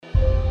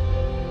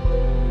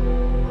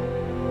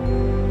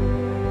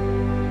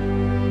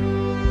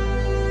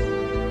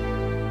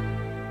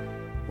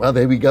Well,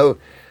 there we go.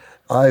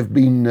 I've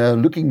been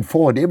looking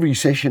forward. Every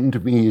session to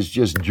me is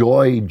just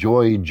joy,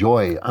 joy,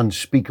 joy,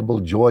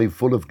 unspeakable joy,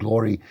 full of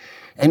glory.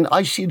 And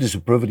I see it as a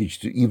privilege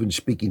to even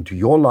speak into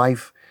your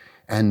life.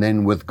 And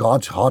then with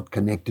God's heart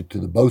connected to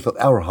the both of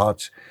our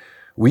hearts,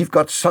 we've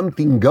got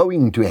something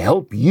going to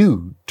help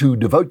you to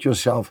devote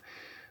yourself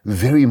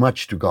very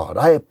much to God.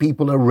 I have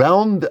people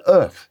around the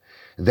earth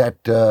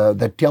that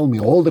tell me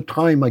all the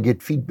time. I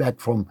get feedback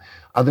from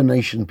other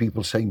nation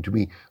people saying to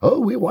me, "Oh,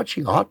 we're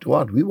watching Heart to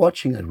Heart. We're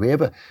watching it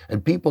wherever."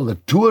 And people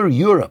that tour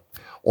Europe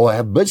or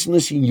have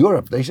business in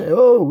Europe, they say,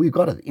 "Oh, we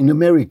got it in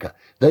America."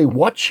 They're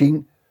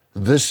watching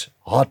this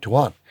Heart to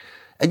Heart.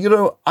 And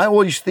I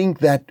always think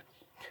that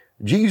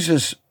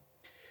Jesus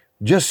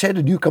just said,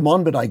 "A new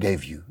commandment I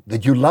gave you,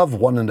 that you love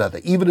one another,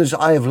 even as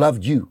I have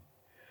loved you."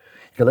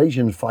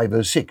 Galatians 5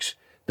 verse 6,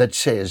 that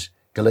says,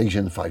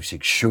 Galatians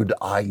 5:6, should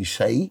I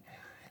say,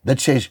 that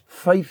says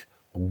faith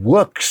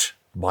works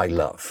by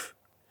love.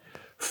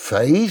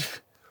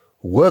 Faith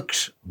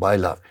works by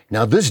love.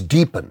 Now this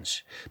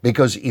deepens,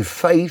 because if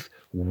faith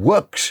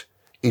works,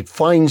 it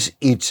finds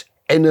its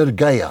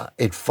energeia,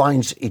 it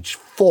finds its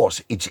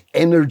force, its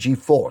energy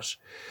force.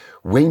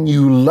 When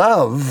you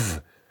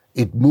love,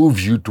 it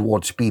moves you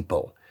towards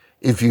people.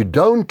 If you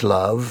don't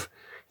love,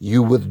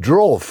 you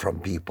withdraw from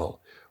people.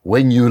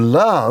 When you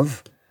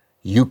love,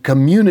 you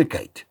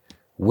communicate.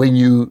 When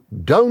you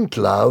don't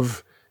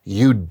love,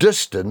 you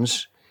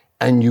distance,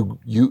 and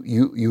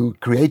you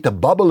create a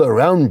bubble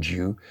around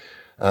you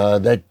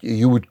that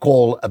you would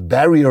call a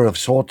barrier of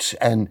sorts,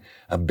 and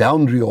a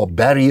boundary or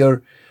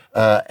barrier,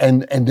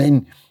 and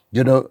then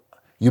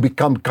you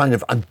become kind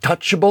of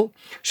untouchable.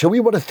 So we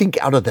want to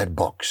think out of that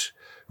box.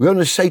 We want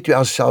to say to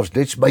ourselves,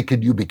 let's make a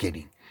new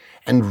beginning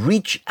and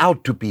reach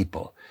out to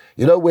people.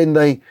 When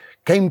they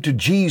came to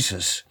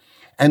Jesus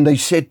and they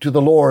said to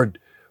the Lord,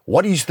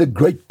 "What is the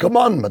great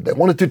commandment?" They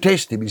wanted to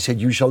test him. He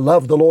said, "You shall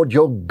love the Lord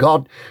your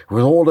God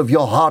with all of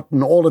your heart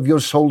and all of your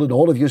soul and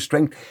all of your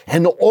strength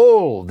and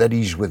all that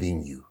is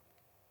within you.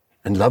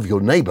 And love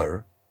your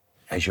neighbor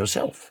as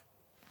yourself."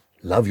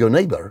 Love your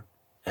neighbor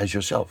as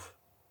yourself.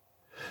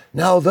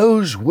 Now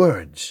those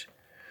words,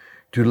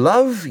 to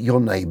love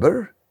your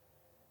neighbor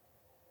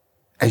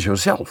as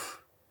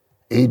yourself,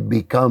 it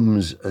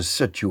becomes a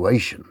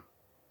situation,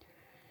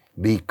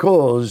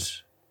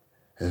 because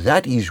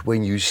that is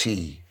when you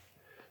see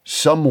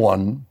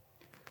someone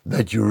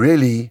that you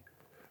really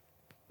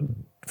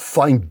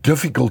find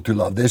difficult to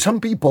love. There's some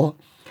people,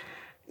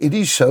 it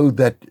is so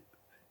that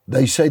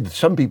they say that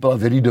some people are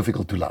very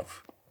difficult to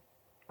love,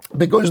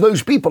 because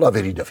those people are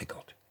very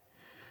difficult.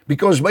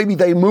 Because maybe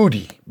they're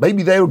moody,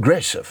 maybe they're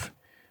aggressive,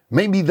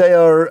 maybe they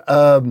are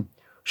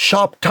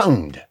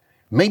sharp-tongued,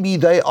 maybe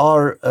they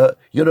are,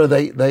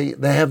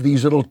 they have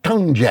these little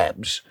tongue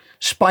jabs,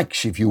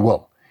 spikes, if you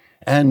will.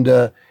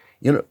 And,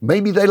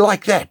 maybe they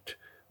like that.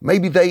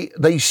 Maybe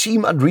they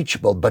seem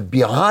unreachable, but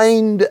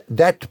behind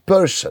that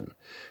person,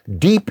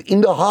 deep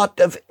in the heart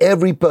of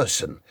every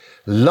person,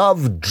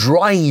 love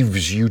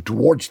drives you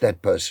towards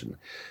that person,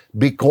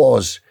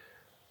 because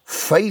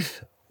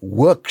faith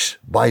works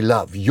by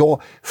love. Your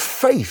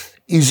faith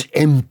is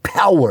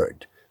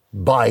empowered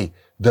by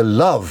the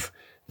love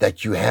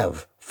that you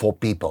have for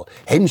people.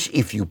 Hence,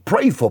 if you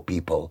pray for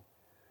people,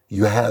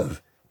 you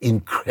have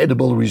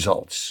incredible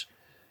results.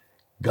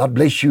 God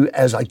bless you.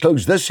 As I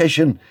close this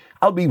session,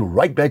 I'll be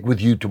right back with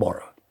you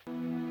tomorrow.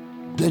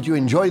 Did you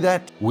enjoy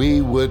that?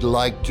 We would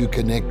like to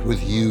connect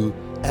with you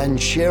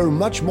and share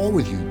much more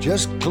with you.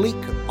 Just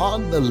click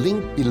on the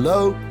link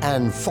below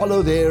and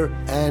follow there,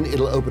 and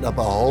it'll open up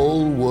a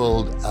whole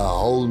world, a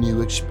whole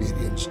new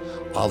experience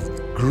of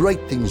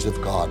great things of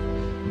God,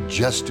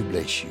 just to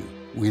bless you.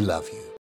 We love you.